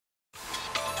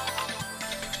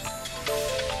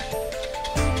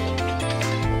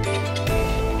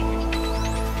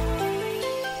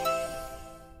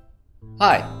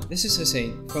Hi, this is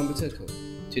Hussein from Batelco.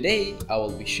 Today, I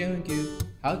will be showing you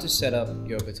how to set up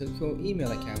your Batelco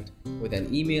email account with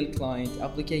an email client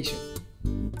application.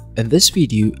 In this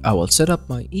video, I will set up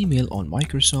my email on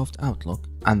Microsoft Outlook,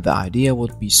 and the idea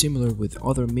would be similar with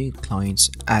other mail clients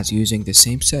as using the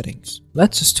same settings.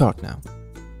 Let's start now.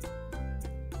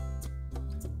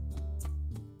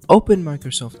 Open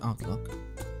Microsoft Outlook.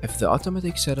 If the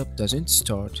automatic setup doesn't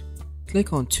start,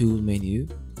 click on Tool menu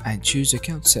and choose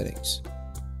Account Settings.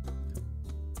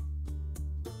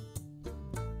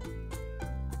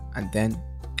 And then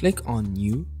click on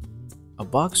New. A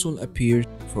box will appear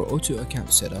for Auto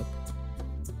Account Setup.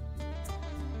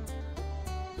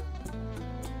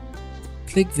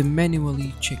 Click the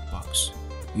Manually checkbox.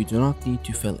 You do not need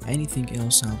to fill anything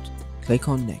else out. Click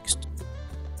on Next.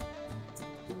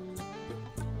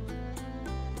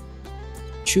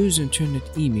 Choose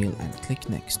Internet Email and click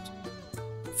Next.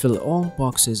 Fill all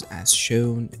boxes as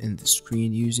shown in the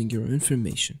screen using your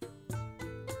information.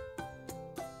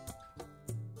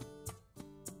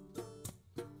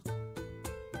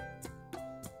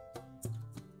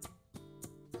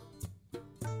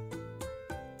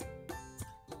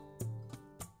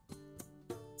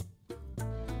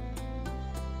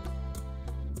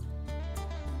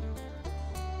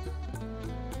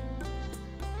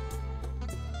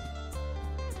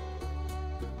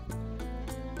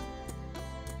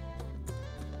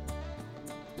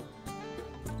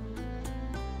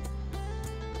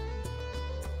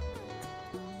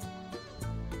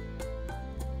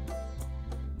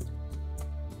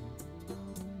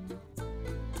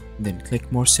 Then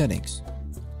click More Settings.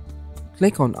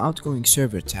 Click on Outgoing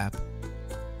Server tab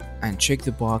and check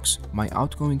the box My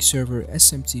outgoing server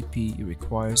SMTP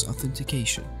requires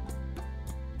authentication.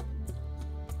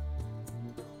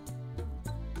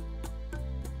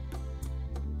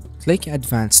 Click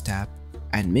Advanced tab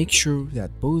and make sure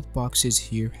that both boxes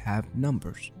here have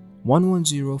numbers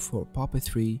 110 for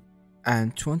POP3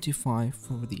 and 25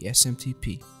 for the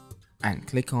SMTP, and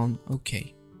click on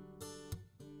OK.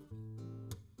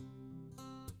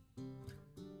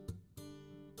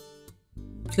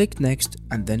 Click Next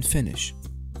and then Finish.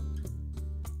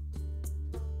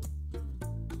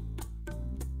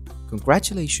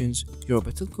 Congratulations, your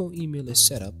Batelco email is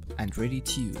set up and ready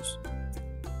to use.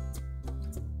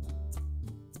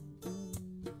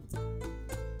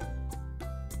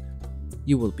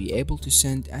 You will be able to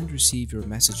send and receive your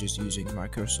messages using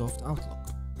Microsoft Outlook.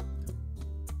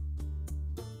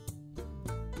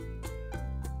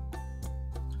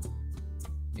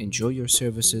 Enjoy your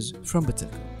services from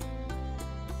Batelco.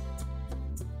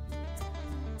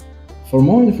 For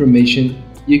more information,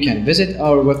 you can visit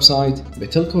our website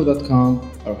batelco.com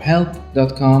or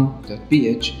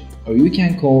help.com.ph, or you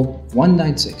can call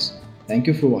 196. Thank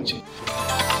you for watching.